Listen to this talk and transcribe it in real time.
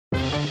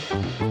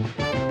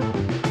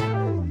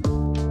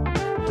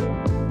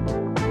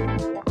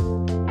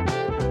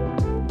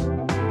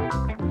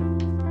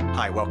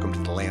Hi, welcome to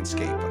The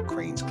Landscape, a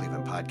Crain's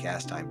Cleveland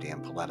podcast. I'm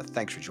Dan Paletta.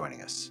 Thanks for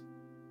joining us.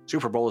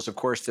 Super Bowl is, of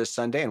course, this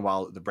Sunday, and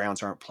while the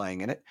Browns aren't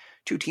playing in it,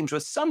 two teams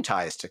with some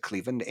ties to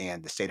Cleveland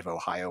and the state of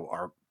Ohio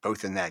are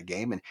both in that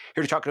game. And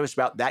here to talk to us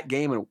about that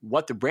game and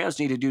what the Browns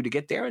need to do to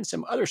get there and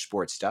some other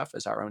sports stuff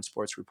is our own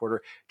sports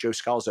reporter, Joe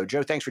Scalzo.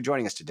 Joe, thanks for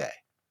joining us today.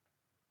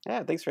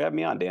 Yeah, thanks for having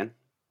me on, Dan.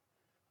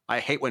 I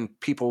hate when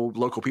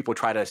local people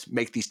try to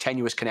make these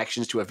tenuous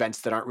connections to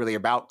events that aren't really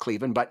about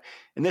Cleveland. But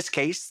in this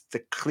case, the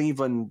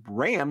Cleveland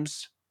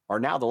Rams are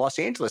now the Los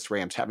Angeles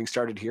Rams, having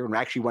started here and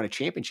actually won a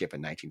championship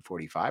in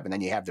 1945. And then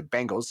you have the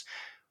Bengals,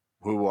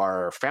 who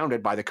are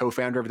founded by the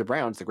co-founder of the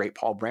Browns, the great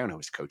Paul Brown, who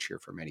was coach here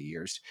for many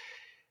years.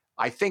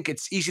 I think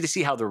it's easy to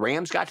see how the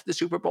Rams got to the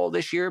Super Bowl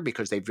this year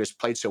because they've just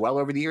played so well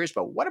over the years.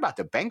 But what about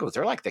the Bengals?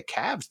 They're like the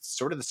Cavs,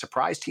 sort of the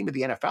surprise team of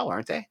the NFL,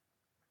 aren't they?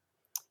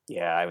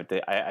 Yeah,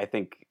 I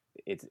think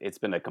it's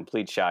been a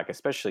complete shock,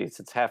 especially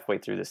since halfway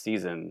through the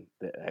season.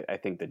 I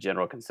think the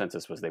general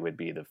consensus was they would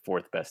be the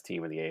fourth best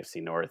team in the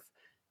AFC North,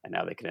 and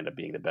now they can end up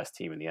being the best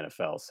team in the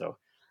NFL. So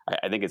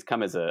I think it's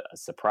come as a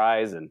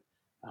surprise, and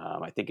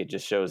I think it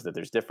just shows that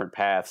there's different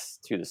paths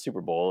to the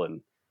Super Bowl,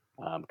 and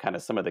kind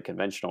of some of the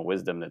conventional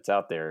wisdom that's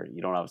out there.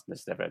 You don't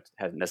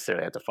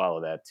necessarily have to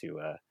follow that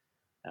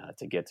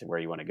to get to where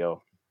you want to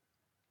go.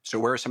 So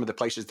where are some of the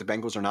places the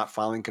Bengals are not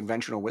following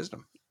conventional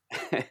wisdom?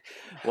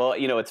 Well,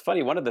 it's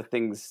funny. One of the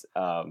things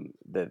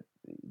that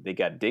they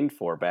got dinged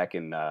for back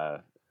in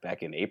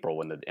April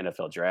when the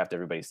NFL draft,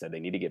 everybody said they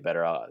need to get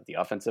better at the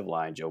offensive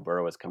line. Joe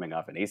Burrow was coming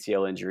off an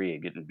ACL injury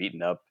and getting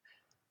beaten up,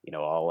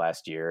 all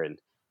last year,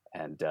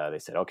 and they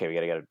said, okay, we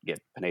got to get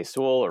Penei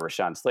Sewell or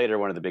Rashawn Slater,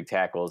 one of the big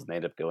tackles, and they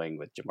ended up going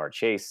with Jamar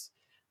Chase,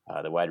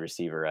 the wide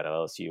receiver at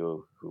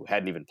LSU, who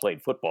hadn't even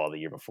played football the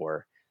year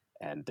before,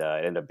 and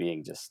it ended up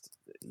being just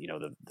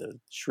the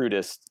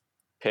shrewdest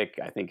pick,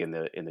 I think, in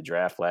the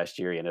draft last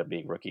year. He ended up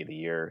being rookie of the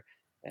year,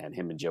 and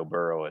him and Joe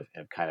Burrow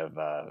have kind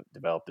of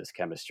developed this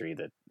chemistry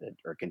that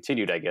or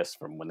continued, I guess,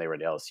 from when they were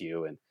at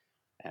LSU, and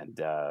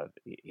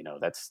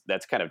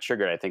that's kind of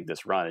triggered, I think,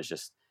 this run. Is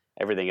just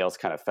everything else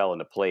kind of fell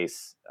into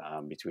place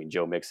between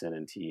Joe Mixon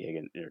and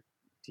T.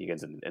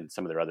 Higgins and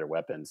some of their other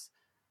weapons.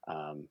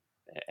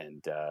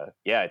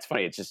 It's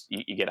funny. It's just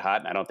you get hot,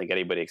 and I don't think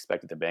anybody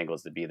expected the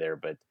Bengals to be there,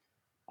 but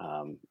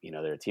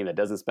they're a team that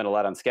doesn't spend a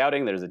lot on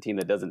scouting. There's a team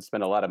that doesn't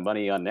spend a lot of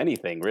money on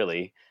anything,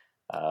 really.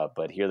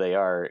 But here they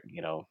are,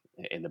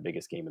 in the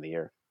biggest game of the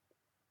year.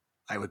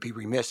 I would be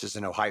remiss as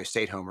an Ohio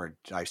State homer.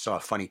 I saw a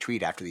funny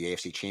tweet after the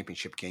AFC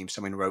Championship game.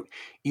 Someone wrote,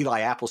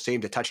 Eli Apple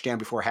saved a touchdown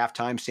before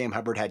halftime. Sam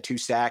Hubbard had 2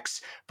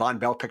 sacks. Von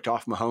Bell picked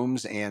off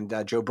Mahomes. And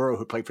Joe Burrow,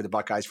 who played for the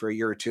Buckeyes for a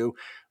year or two,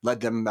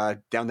 led them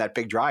down that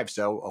big drive.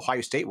 So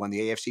Ohio State won the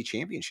AFC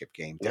Championship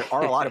game. There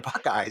are a lot of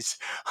Buckeyes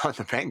on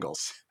the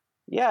Bengals.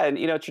 Yeah, and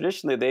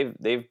traditionally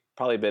they've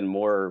probably been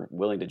more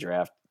willing to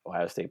draft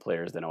Ohio State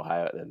players than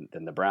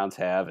the Browns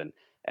have, and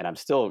I'm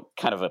still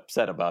kind of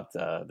upset about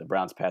the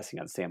Browns passing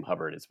on Sam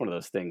Hubbard. It's one of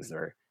those things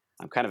where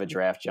I'm kind of a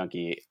draft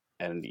junkie,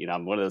 and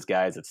I'm one of those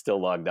guys that's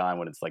still logged on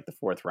when it's like the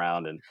 4th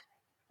round,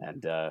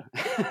 and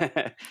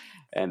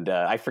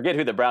I forget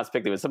who the Browns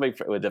picked. It was somebody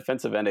with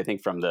defensive end, I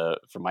think from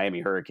Miami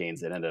Hurricanes,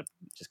 that ended up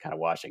just kind of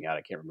washing out.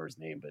 I can't remember his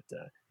name, but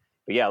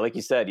yeah, like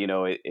you said,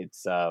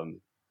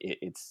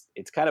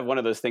 it's kind of one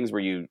of those things where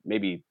you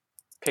maybe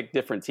pick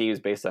different teams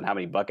based on how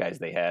many Buckeyes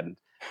they had.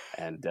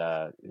 And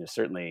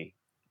certainly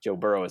Joe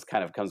Burrow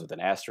comes with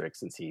an asterisk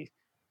since he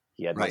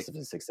had most of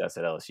his success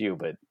at LSU,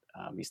 but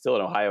he's still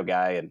an Ohio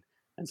guy.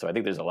 And so I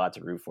think there's a lot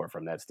to root for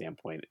from that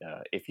standpoint.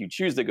 If you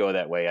choose to go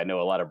that way, I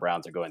know a lot of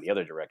Browns are going the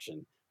other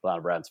direction. A lot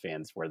of Browns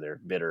fans where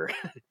they're bitter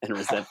and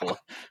resentful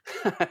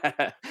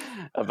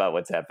about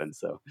what's happened.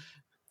 So.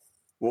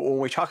 Well, when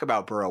we talk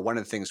about Burrow, one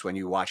of the things when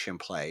you watch him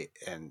play,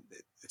 and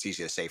it's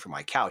easy to say from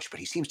my couch, but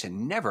he seems to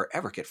never,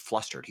 ever get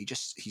flustered. He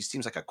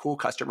seems like a cool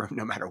customer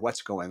no matter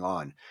what's going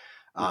on.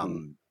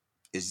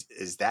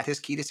 Is that his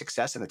key to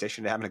success in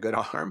addition to having a good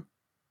arm?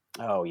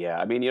 Oh, yeah.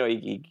 I mean,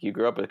 he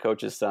grew up with a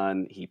coach's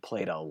son. He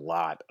played a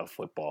lot of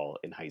football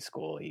in high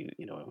school. He,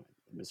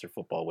 Mr.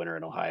 Football winner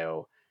in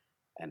Ohio,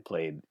 and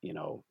played,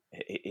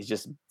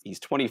 he's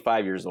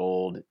 25 years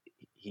old.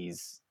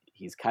 He's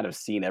kind of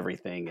seen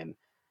everything,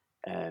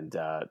 and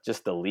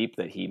just the leap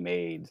that he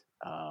made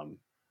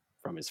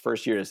from his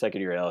first year to second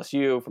year at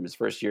LSU, from his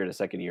first year to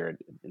second year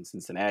in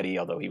Cincinnati,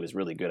 although he was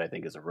really good, I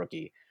think, as a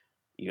rookie.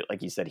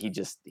 Like you said, he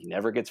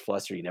never gets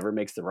flustered. He never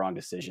makes the wrong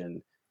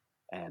decision.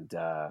 And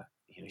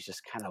he's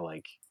just kind of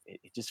like,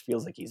 it just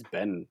feels like he's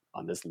been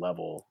on this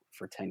level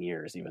for 10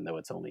 years, even though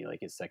it's only like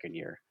his second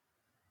year.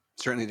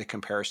 Certainly the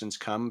comparisons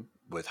come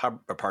with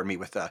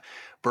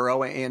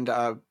Burrow and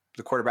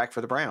the quarterback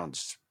for the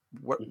Browns.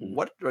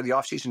 What are the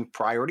offseason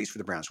priorities for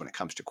the Browns when it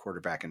comes to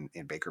quarterback and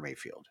Baker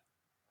Mayfield?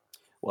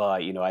 Well,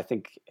 I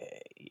think,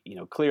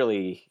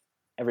 clearly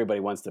everybody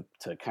wants to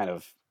kind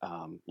of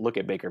look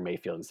at Baker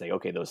Mayfield and say,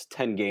 okay, those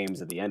 10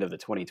 games at the end of the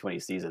 2020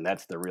 season,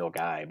 that's the real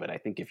guy. But I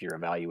think if you're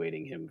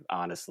evaluating him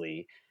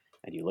honestly,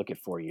 and you look at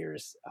 4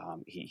 years,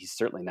 he's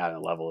certainly not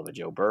on the level of a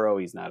Joe Burrow.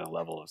 He's not on the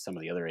level of some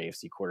of the other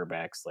AFC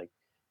quarterbacks like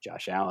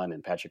Josh Allen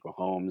and Patrick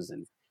Mahomes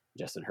and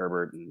Justin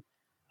Herbert. And,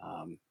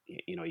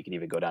 you can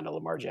even go down to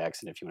Lamar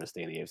Jackson if you want to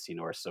stay in the AFC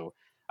North. So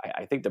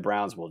I think the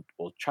Browns will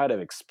try to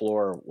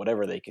explore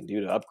whatever they can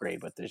do to upgrade,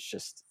 but there's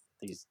just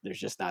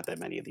not that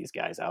many of these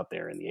guys out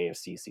there, and the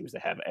AFC seems to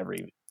have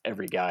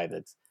every guy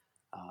that's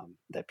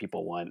that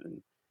people want.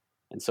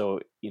 And so,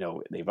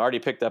 they've already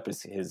picked up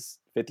his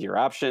fifth-year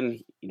option.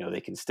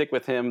 They can stick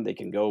with him. They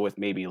can go with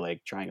maybe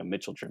like trying a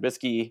Mitchell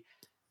Trubisky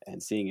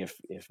and seeing if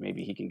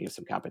maybe he can give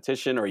some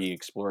competition, or you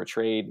explore a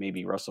trade.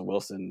 Maybe Russell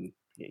Wilson,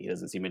 he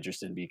doesn't seem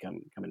interested in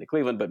coming to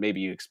Cleveland, but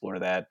maybe you explore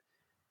that.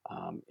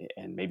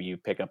 And maybe you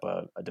pick up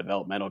a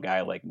developmental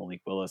guy like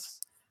Malik Willis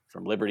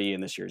from Liberty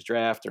in this year's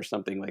draft or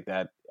something like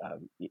that.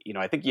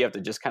 I think you have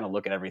to just kind of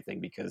look at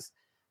everything, because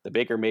the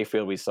Baker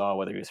Mayfield we saw,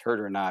 whether he was hurt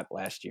or not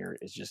last year,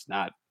 is just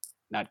not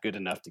good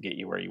enough to get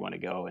you where you want to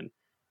go. And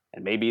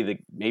maybe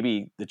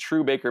the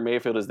true Baker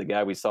Mayfield is the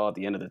guy we saw at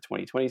the end of the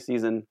 2020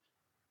 season.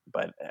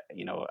 But,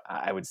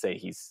 I would say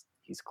he's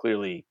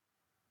clearly,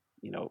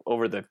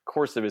 over the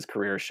course of his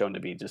career, shown to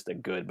be just a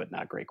good but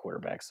not great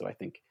quarterback. So I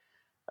think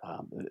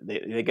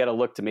they got to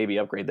look to maybe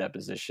upgrade that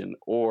position,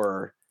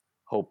 or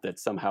hope that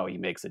somehow he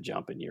makes a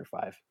jump in year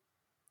 5.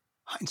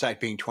 Hindsight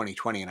being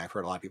 2020, and I've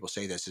heard a lot of people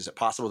say this, is it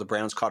possible the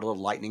Browns caught a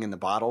little lightning in the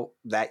bottle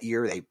that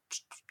year? They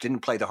didn't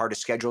play the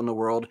hardest schedule in the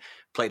world,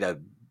 played a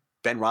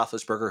Ben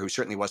Roethlisberger who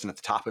certainly wasn't at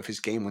the top of his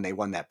game when they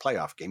won that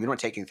playoff game. You don't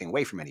take anything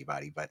away from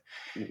anybody, but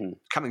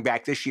coming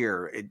back this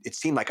year, it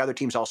seemed like other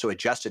teams also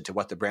adjusted to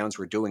what the Browns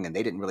were doing, and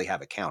they didn't really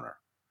have a counter.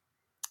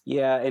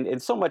 Yeah,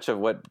 and so much of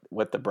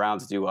what the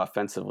Browns do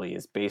offensively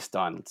is based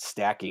on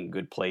stacking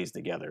good plays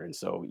together. And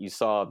so you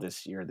saw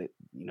this year that,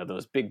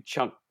 those big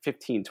chunk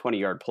 15,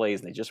 20-yard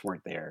plays, they just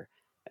weren't there.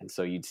 And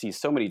so you'd see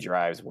so many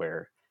drives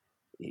where,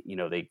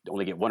 they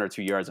only get 1 or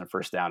 2 yards on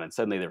first down, and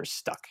suddenly they were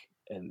stuck.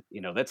 And,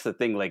 that's the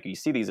thing. Like, you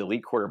see these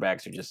elite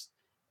quarterbacks are just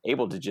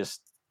able to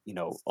just,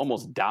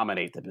 almost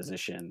dominate the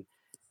position.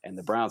 And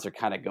the Browns are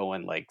kind of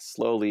going like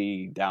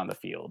slowly down the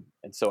field.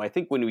 And so I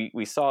think when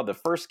we saw the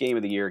first game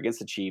of the year against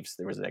the Chiefs,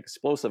 there was an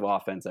explosive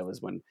offense. That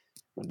was when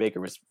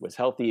Baker was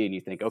healthy, and you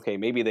think, okay,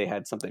 maybe they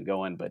had something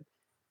going. But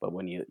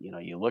when you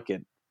look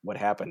at what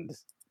happened,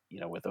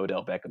 with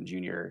Odell Beckham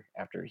Jr.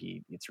 after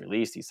he gets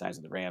released, he signs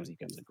with the Rams, he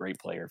becomes a great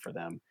player for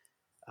them.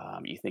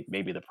 You think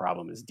maybe the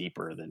problem is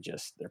deeper than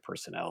just their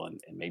personnel, and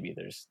maybe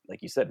there's,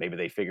 like you said, maybe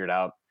they figured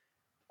out,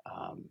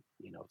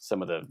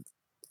 some of the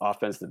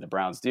offense that the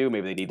Browns do.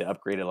 Maybe they need to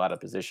upgrade a lot of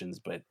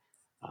positions, but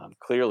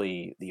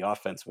clearly the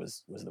offense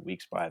was the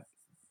weak spot,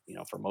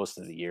 for most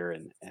of the year.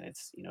 And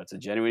it's, it's a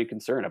genuine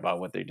concern about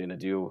what they're going to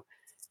do,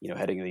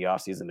 heading into the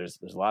offseason. There's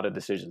a lot of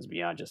decisions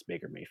beyond just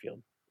Baker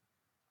Mayfield.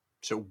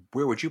 So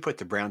where would you put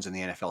the Browns in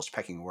the NFL's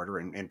pecking order,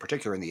 and in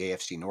particular in the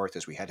AFC North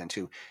as we head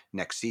into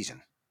next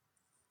season?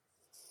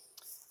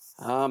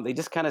 They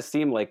just kind of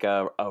seem like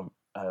a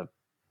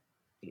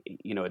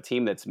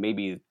team that's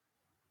maybe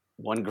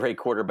one great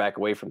quarterback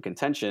away from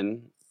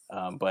contention,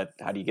 but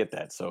how do you get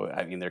that? So,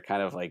 I mean, they're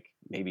kind of like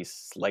maybe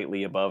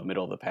slightly above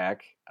middle of the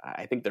pack.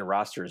 I think their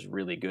roster is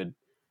really good,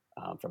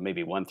 from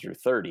maybe 1 through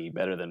 30,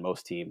 better than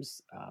most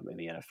teams in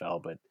the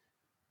NFL. But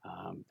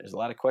there's a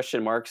lot of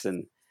question marks,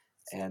 and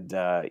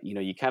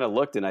you kind of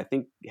looked, and I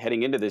think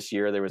heading into this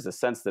year, there was a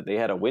sense that they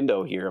had a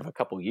window here of a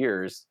couple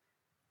years.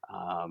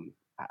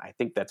 I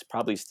think that's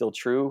probably still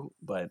true,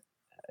 but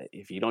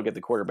if you don't get the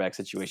quarterback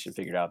situation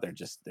figured out, they're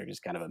just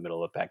kind of a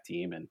middle of the pack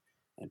team, and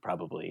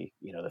probably,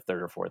 the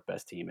 3rd or 4th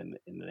best team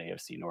in the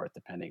AFC North,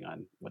 depending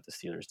on what the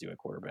Steelers do at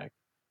quarterback.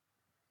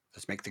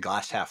 Let's make the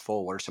glass half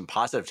full. What are some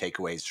positive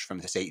takeaways from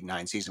this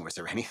 8-9 season? Was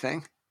there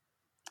anything?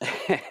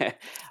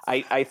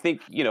 I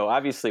think,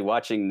 obviously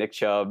watching Nick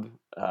Chubb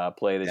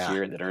play this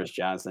year, and then Ernest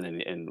Johnson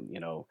and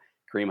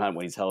Kareem Hunt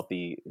when he's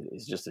healthy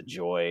is just a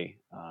joy.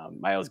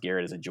 Myles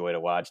Garrett is a joy to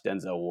watch.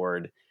 Denzel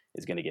Ward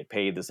is going to get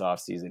paid this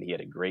offseason. He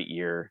had a great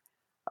year.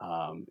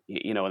 And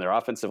their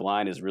offensive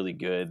line is really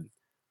good.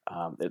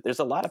 There's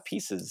a lot of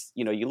pieces.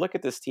 You look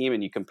at this team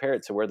and you compare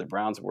it to where the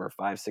Browns were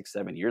 5, 6,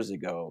 7 years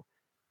ago.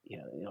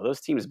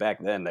 Those teams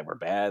back then that were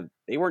bad,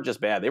 they weren't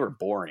just bad, they were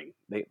boring.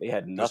 They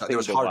had nothing. It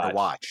was hard to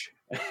watch.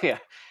 Yeah.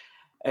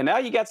 And now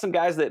you got some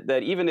guys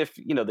that even if,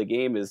 the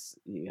game is,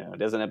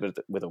 doesn't end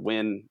with a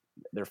win,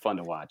 they're fun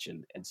to watch.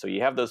 And so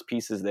you have those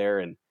pieces there,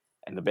 and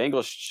the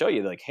Bengals show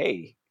you, like,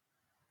 hey,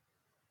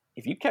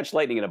 if you catch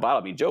lightning in a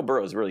bottle, I mean, Joe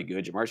Burrow is really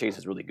good, Jamar Chase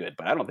is really good,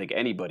 but I don't think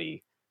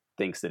anybody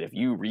thinks that if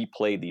you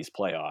replayed these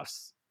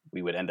playoffs,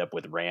 we would end up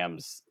with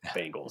Rams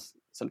Bengals.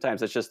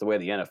 Sometimes that's just the way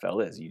the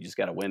NFL is. You just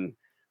got to win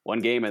one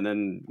game and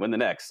then win the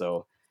next.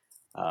 So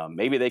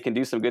maybe they can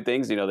do some good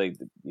things.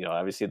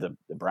 Obviously the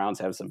Browns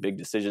have some big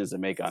decisions to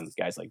make on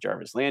guys like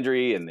Jarvis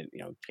Landry, and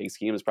Case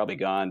Keenum is probably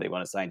gone. They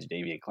want to sign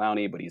Jadeveon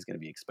Clowney, but he's going to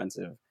be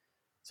expensive.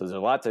 So there's a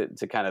lot to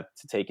kind of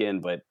to take in,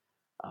 but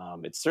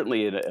it's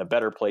certainly a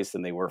better place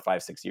than they were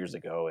 5, 6 years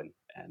ago.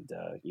 And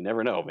you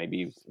never know,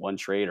 maybe one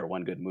trade or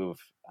one good move,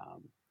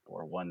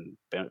 or one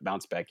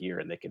bounce back year,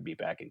 and they could be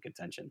back in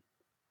contention.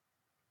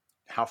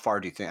 How far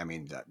do you think? I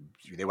mean,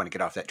 they want to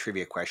get off that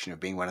trivia question of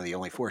being one of the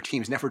only 4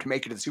 teams never to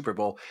make it to the Super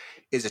Bowl.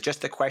 Is it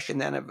just a question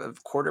then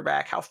of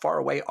quarterback? How far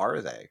away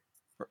are they?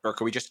 Or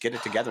can we just get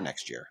it together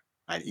next year?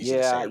 Easy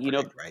to say Yeah, or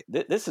predict, right?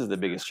 this is the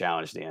biggest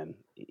challenge, Dan.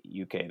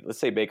 Let's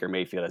say Baker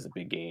Mayfield has a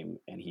big game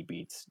and he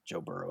beats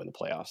Joe Burrow in the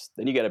playoffs.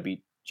 Then you got to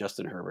beat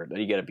Justin Herbert. Then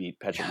you got to beat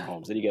Patrick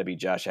Mahomes. Then you got to beat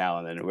Josh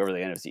Allen and whoever the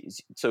NFC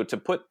is. So to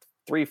put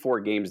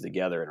 3-4 games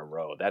together in a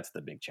row, that's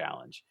the big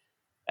challenge.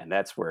 And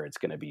that's where it's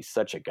going to be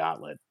such a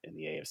gauntlet in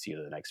the AFC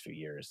over the next few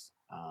years.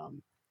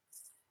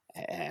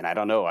 And I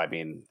don't know. I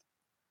mean,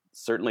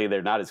 certainly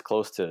they're not as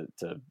close to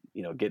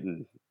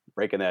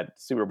breaking that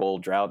Super Bowl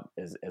drought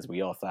as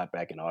we all thought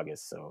back in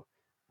August. So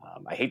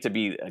I hate to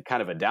be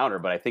kind of a downer,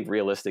 but I think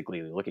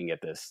realistically looking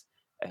at this,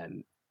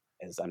 and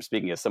as I'm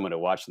speaking as someone who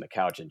watched on the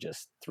couch and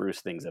just threw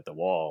things at the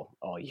wall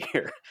all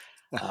year,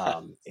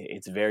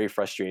 it's very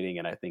frustrating.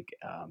 And I think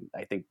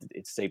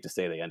it's safe to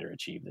say they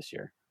underachieved this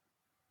year.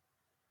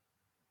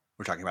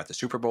 We're talking about the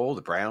Super Bowl,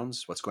 the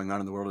Browns, what's going on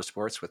in the world of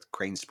sports with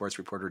Crain sports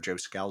reporter Joe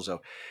Scalzo.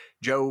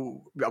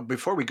 Joe,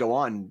 before we go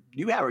on,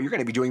 you're going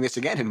to be doing this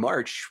again in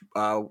March.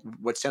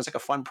 What sounds like a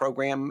fun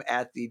program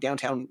at the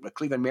downtown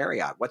Cleveland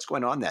Marriott. What's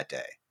going on that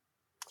day?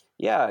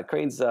 Yeah,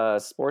 Crain's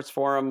Sports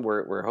Forum.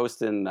 We're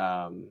hosting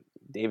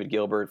David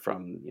Gilbert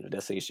from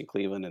Destination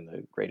Cleveland and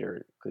the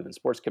Greater Cleveland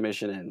Sports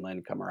Commission, and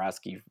Len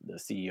Komoroski, the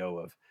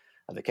CEO of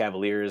the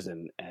Cavaliers,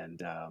 and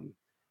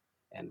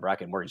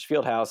Rocket Mortgage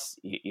Fieldhouse,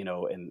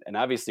 and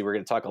obviously we're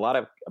going to talk a lot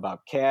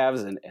about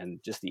Cavs and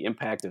just the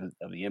impact of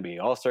the NBA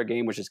All-Star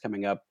Game, which is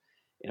coming up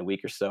in a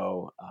week or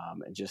so,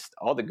 and just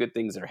all the good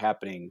things that are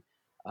happening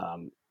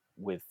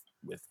with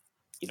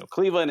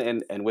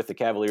Cleveland and with the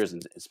Cavaliers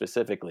and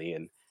specifically.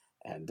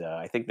 And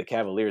I think the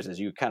Cavaliers, as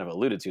you kind of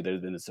alluded to, they've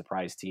been a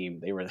surprise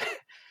team. They were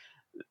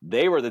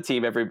the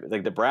team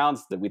like the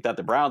Browns that we thought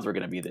the Browns were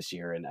going to be this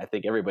year, and I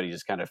think everybody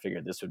just kind of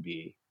figured this would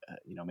be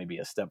maybe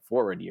a step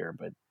forward year,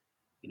 but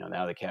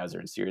now the Cavs are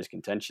in serious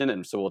contention.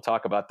 And so we'll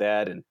talk about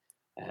that and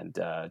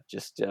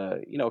just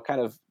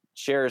kind of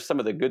share some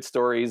of the good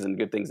stories and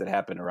good things that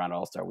happened around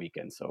All-Star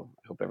Weekend. So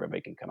I hope everybody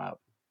can come out.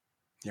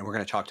 Yeah, we're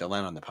going to talk to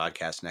Len on the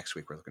podcast next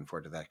week. We're looking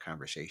forward to that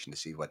conversation to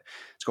see what's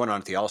going on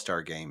at the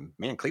All-Star Game.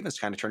 Man, Cleveland's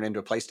kind of turned into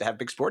a place to have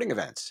big sporting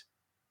events.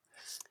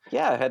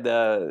 Yeah, I had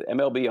the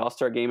MLB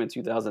All-Star Game in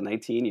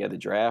 2019. You had the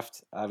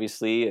draft,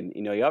 obviously, and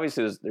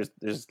obviously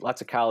there's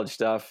lots of college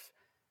stuff.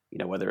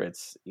 Whether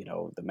it's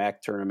the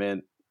MAC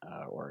tournament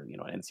or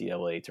an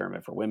NCAA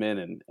tournament for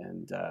women,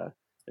 and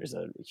there's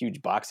a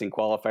huge boxing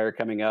qualifier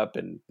coming up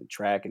and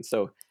track, and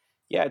so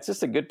yeah, it's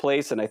just a good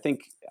place. And I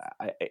think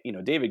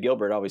David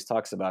Gilbert always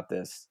talks about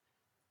this.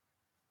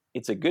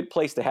 It's a good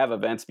place to have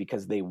events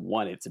because they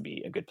want it to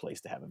be a good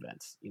place to have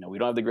events. We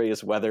don't have the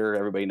greatest weather,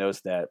 everybody knows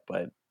that,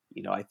 but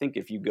I think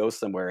if you go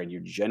somewhere and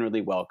you're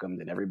generally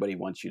welcomed and everybody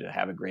wants you to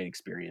have a great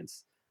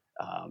experience,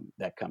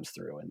 that comes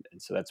through. And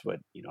so that's what,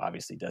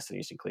 obviously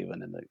Destination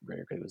Cleveland and the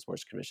Greater Cleveland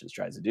Sports Commission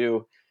tries to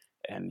do.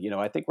 And,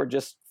 I think we're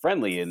just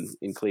friendly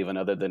in Cleveland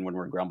other than when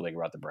we're grumbling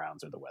about the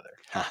Browns or the weather.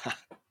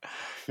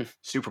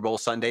 Super Bowl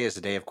Sunday is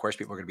the day, of course,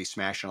 people are going to be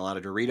smashing a lot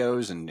of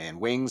Doritos and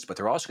wings, but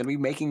they're also going to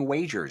be making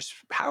wagers.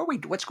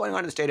 What's going on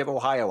in the state of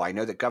Ohio? I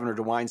know that Governor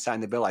DeWine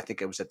signed the bill. I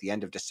think it was at the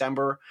end of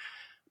December.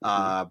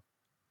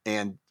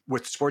 And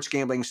with sports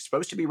gambling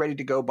supposed to be ready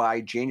to go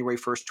by January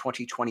 1st,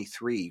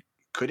 2023.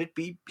 Could it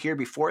be here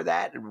before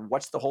that?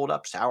 What's the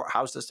holdups? How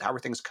are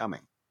things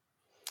coming?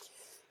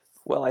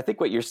 Well, I think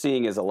what you're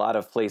seeing is a lot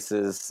of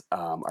places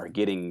are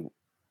getting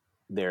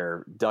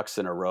their ducks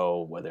in a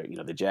row, whether,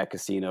 the Jack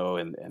Casino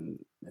and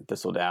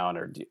Thistledown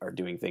are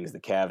doing things. The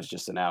Cavs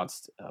just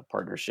announced a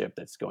partnership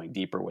that's going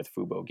deeper with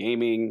Fubo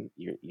Gaming.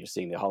 You're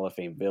seeing the Hall of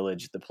Fame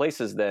Village. The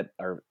places that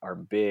are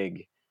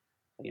big,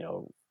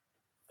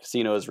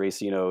 casinos,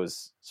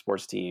 racinos,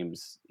 sports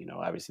teams,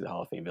 obviously the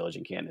Hall of Fame Village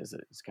in Canton is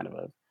kind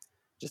of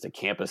just a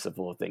campus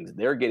full of things.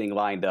 They're getting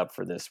lined up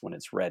for this when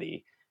it's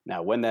ready.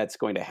 Now, when that's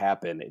going to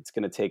happen, it's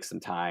going to take some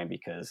time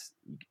because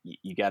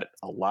you got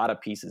a lot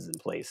of pieces in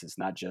place. It's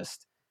not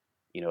just,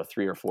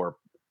 3 or 4,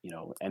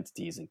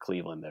 entities in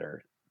Cleveland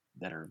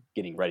that are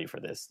getting ready for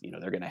this.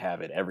 They're going to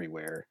have it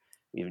everywhere,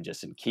 even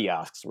just in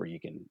kiosks where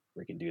you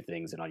can do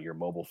things and on your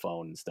mobile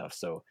phone and stuff.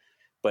 So,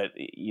 but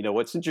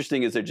what's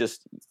interesting is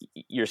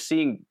you're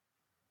seeing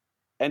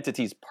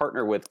entities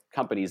partner with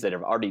companies that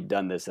have already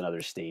done this in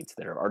other states,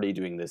 that are already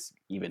doing this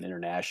even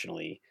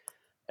internationally.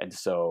 And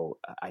so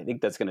I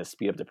think that's going to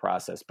speed up the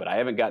process, but I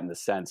haven't gotten the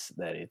sense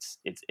that it's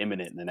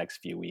imminent in the next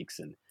few weeks.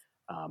 And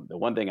the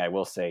one thing I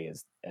will say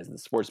is, as the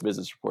sports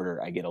business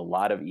reporter, I get a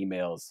lot of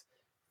emails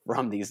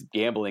from these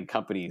gambling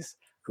companies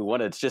who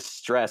want to just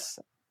stress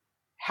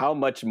how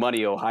much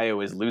money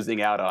Ohio is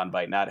losing out on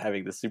by not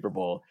having the Super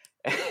Bowl.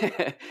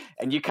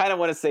 And you kind of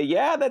want to say,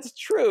 yeah, that's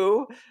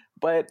true,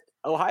 but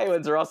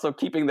Ohioans are also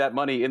keeping that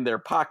money in their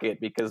pocket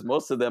because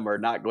most of them are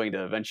not going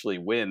to eventually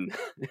win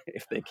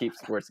if they keep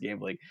sports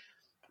gambling.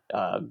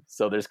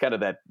 So there's kind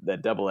of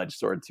that double-edged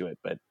sword to it.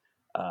 But,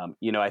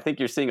 I think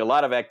you're seeing a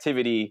lot of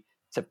activity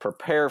to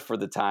prepare for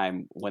the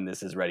time when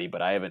this is ready,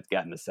 but I haven't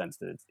gotten the sense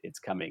that it's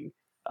coming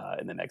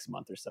in the next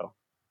month or so.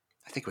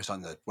 I think it was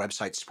on the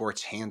website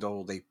Sports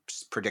Handle. They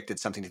predicted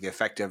something to the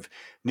effect of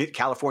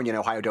California and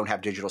Ohio don't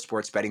have digital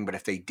sports betting, but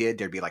if they did,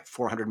 there'd be like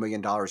 $400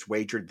 million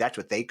wagered. That's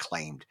what they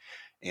claimed,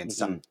 and Mm-hmm.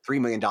 some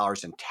 $3 million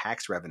in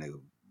tax revenue.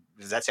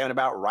 Does that sound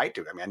about right?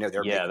 I mean, I know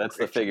they're Yeah, making that's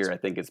the predictions. figure. I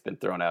think it's been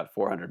thrown out,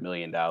 $400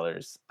 million,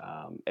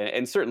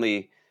 and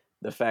certainly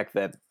the fact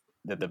that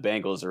the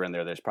Bengals are in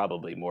there, there's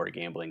probably more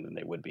gambling than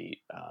they would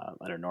be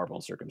under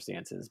normal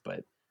circumstances.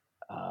 But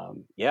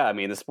yeah, I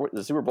mean,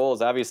 the Super Bowl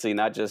is obviously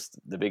not just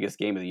the biggest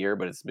game of the year,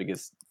 but it's the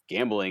biggest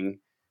gambling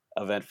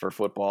event for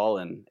football,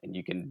 and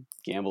you can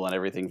gamble on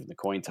everything from the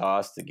coin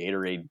toss to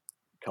Gatorade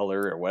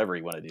color or whatever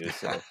you want to do.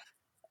 So.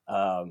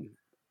 Um,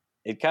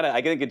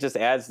 I think it just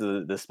adds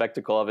to the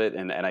spectacle of it.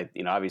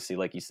 And obviously,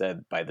 like you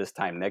said, by this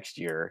time next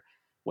year,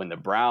 when the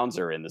Browns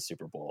are in the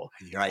Super Bowl,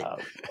 Right.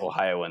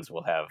 Ohioans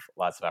will have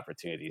lots of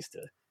opportunities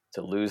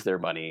to lose their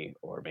money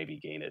or maybe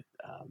gain it,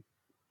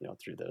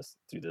 through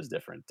those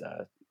different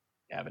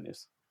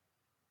avenues.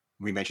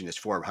 We mentioned this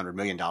 $400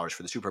 million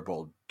for the Super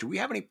Bowl. Do we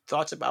have any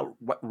thoughts about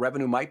what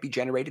revenue might be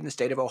generated in the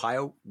state of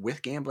Ohio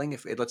with gambling,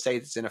 if let's say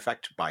it's in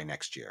effect by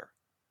next year?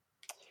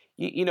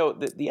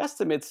 The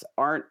estimates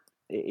aren't.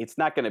 It's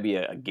not going to be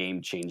a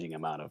game-changing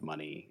amount of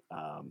money.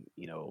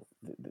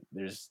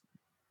 There's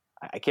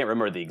I can't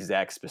remember the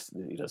exact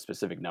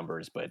specific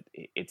numbers, but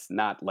it's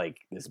not like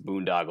this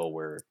boondoggle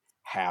where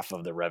half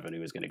of the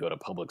revenue is going to go to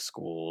public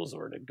schools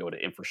or to go to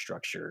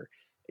infrastructure.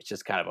 It's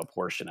just kind of a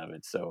portion of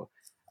it. So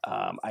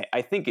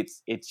I think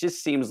it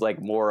just seems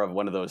like more of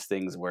one of those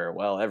things where,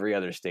 well, every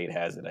other state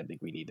has it. I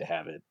think we need to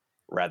have it,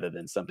 rather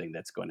than something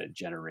that's going to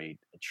generate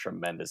a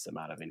tremendous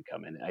amount of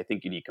income. And I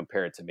think you need to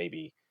compare it to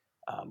maybe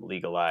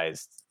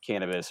legalized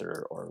cannabis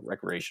or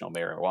recreational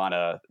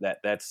marijuana.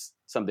 That's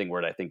something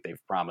where I think they've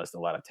promised a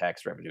lot of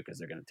tax revenue because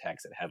they're going to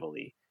tax it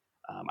heavily.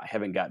 I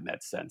haven't gotten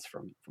that sense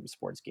from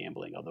sports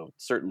gambling, although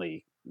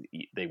certainly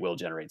they will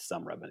generate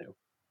some revenue.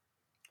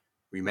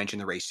 We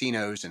mentioned the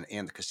racinos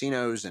and the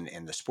casinos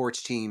and the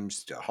sports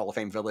teams, the Hall of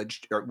Fame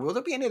Village. Or will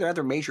there be any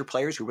other major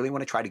players who really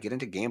want to try to get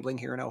into gambling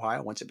here in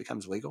Ohio once it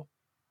becomes legal?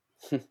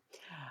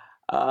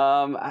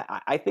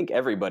 I think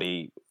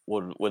everybody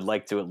would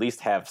like to at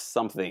least have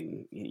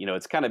something.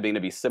 It's kind of going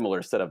to be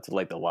similar setup to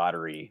like the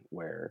lottery,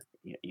 where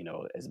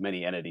as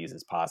many entities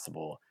as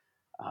possible.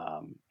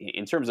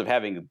 In terms of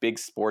having big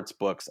sports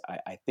books,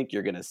 I think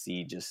you're going to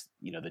see just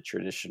the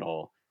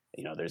traditional.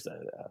 There's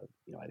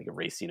I think a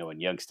racino in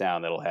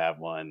Youngstown that'll have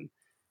one.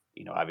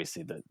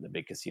 Obviously the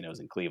big casinos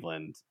in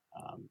Cleveland,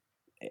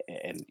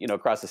 and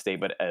across the state,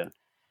 but.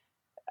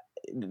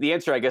 The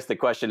answer, I guess, the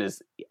question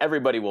is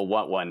everybody will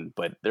want one,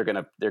 but they're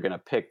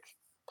gonna pick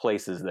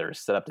places that are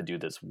set up to do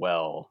this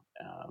well,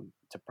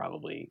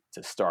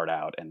 to start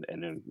out, and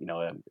then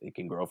it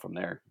can grow from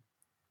there.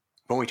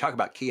 When we talk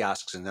about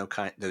kiosks and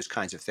those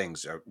kinds of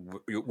things,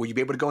 will you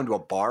be able to go into a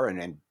bar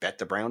and bet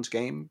the Browns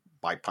game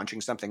by punching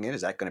something in?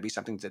 Is that going to be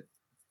something that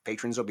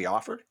patrons will be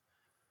offered?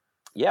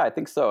 Yeah, I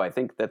think so. I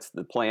think that's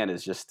the plan,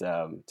 is just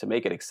to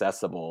make it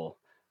accessible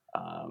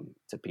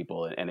to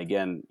people. And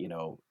again,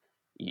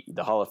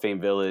 the Hall of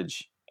Fame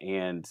Village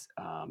and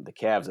the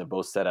Cavs have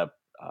both set up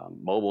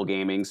mobile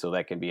gaming, so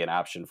that can be an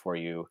option for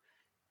you.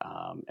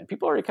 And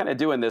people are kind of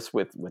doing this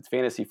with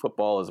fantasy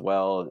football as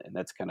well, and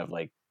that's kind of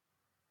like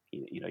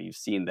you've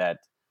seen that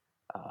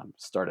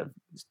start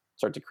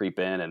to creep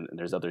in, and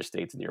there's other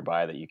states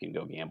nearby that you can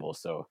go gamble.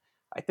 So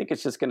I think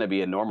it's just going to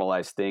be a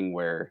normalized thing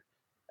where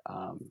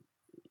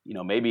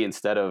maybe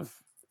instead of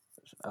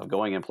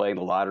going and playing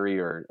the lottery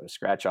or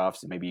scratch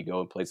offs, maybe you go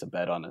and place a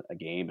bet on a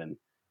game, and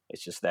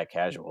it's just that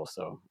casual.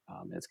 So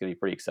it's going to be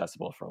pretty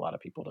accessible for a lot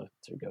of people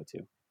to go to.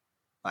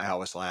 I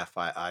always laugh.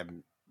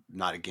 I'm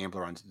not a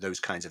gambler on those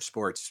kinds of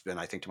sports, and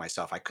I think to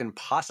myself, I couldn't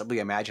possibly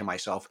imagine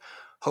myself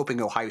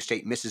hoping Ohio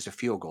State misses a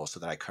field goal so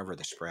that I cover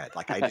the spread.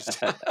 Like I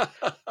just,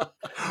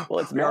 well,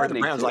 it's we are the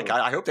Browns. Too. Like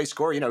I hope they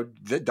score.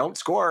 Don't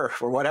score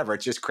or whatever.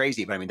 It's just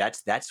crazy. But I mean,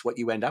 that's what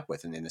you end up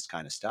with in this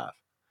kind of stuff.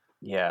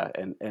 Yeah,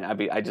 and I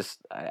mean,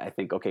 I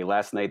think, okay,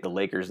 last night the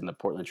Lakers and the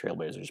Portland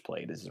Trailblazers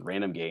played. This is a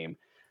random game.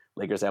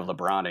 Lakers have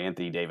LeBron and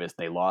Anthony Davis.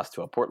 They lost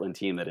to a Portland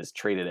team that has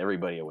traded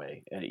everybody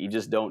away, and you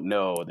just don't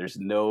know. There's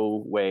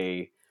no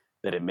way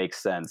that it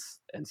makes sense,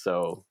 and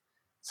so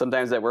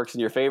sometimes that works in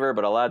your favor,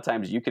 but a lot of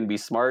times you can be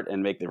smart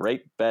and make the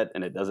right bet,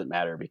 and it doesn't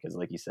matter because,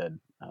 like you said,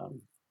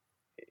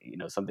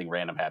 something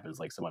random happens,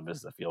 like someone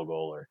misses a field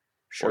goal, or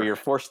you're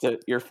forced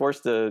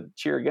to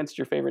cheer against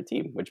your favorite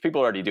team, which people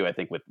already do, I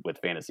think, with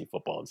fantasy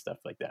football and stuff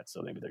like that.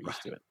 So maybe they're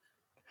used to it.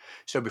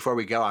 So before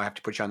we go, I have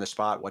to put you on the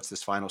spot. What's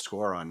this final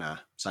score on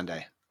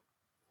Sunday?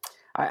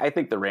 I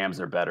think the Rams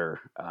are better.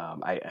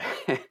 I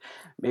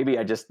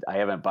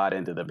haven't bought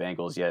into the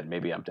Bengals yet.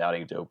 Maybe I'm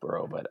doubting Joe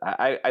Burrow, but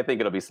I think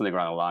it'll be something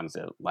along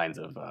the lines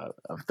of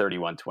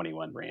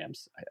 31-21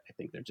 Rams. I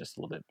think they're just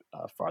a little bit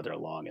farther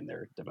along in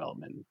their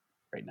development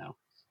right now.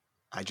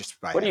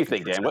 What do you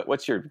think, Dan?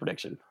 What's your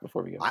prediction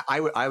before we go?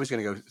 I was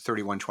going to go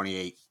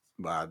 31-28.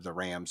 The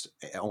Rams,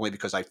 only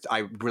because I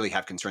really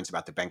have concerns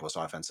about the Bengals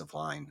offensive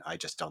line. I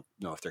just don't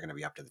know if they're going to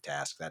be up to the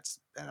task.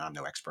 And I'm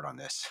no expert on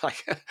this.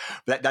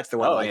 That's the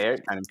one I'm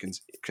kind of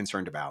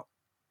concerned about.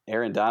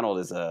 Aaron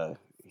Donald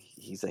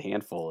he's a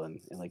handful, and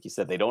like you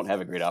said, they don't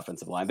have a great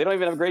offensive line. They don't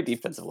even have a great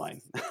defensive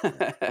line.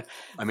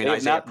 I mean,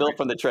 they're not built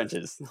from the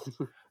trenches.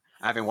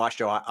 Having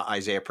watched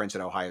Isaiah Prince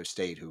at Ohio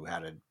State, who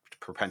had a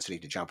propensity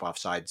to jump off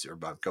sides or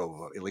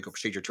go illegal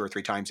procedure 2 or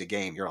 3 times a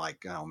game, you're like,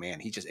 oh man,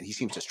 he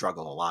seems to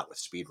struggle a lot with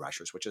speed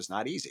rushers, which is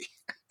not easy.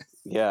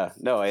 Yeah,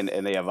 no, and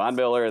they have Von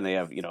Miller, and they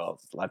have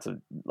lots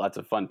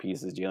of fun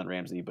pieces, Jalen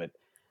Ramsey,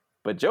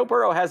 but Joe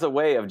Burrow has a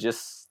way of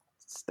just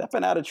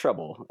stepping out of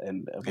trouble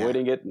and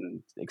avoiding it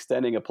and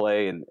extending a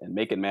play and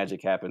making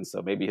magic happen.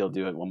 So maybe he'll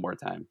do it one more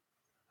time.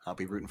 I'll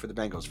be rooting for the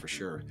Bengals for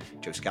sure.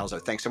 Joe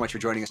Scalzo, thanks so much for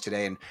joining us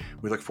today, and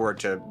we look forward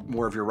to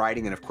more of your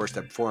writing and, of course,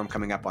 the forum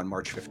coming up on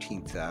March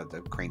 15th,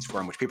 the Crain's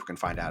Forum, which people can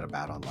find out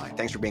about online.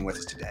 Thanks for being with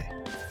us today.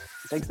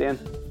 Thanks, Dan.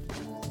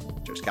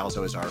 Joe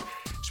Scalzo is our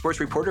sports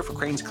reporter for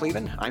Crain's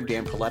Cleveland. I'm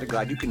Dan Paletta.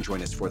 Glad you can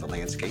join us for The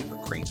Landscape, a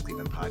Crain's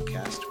Cleveland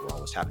podcast. We're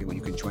always happy when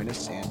you can join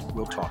us, and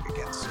we'll talk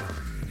again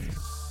soon.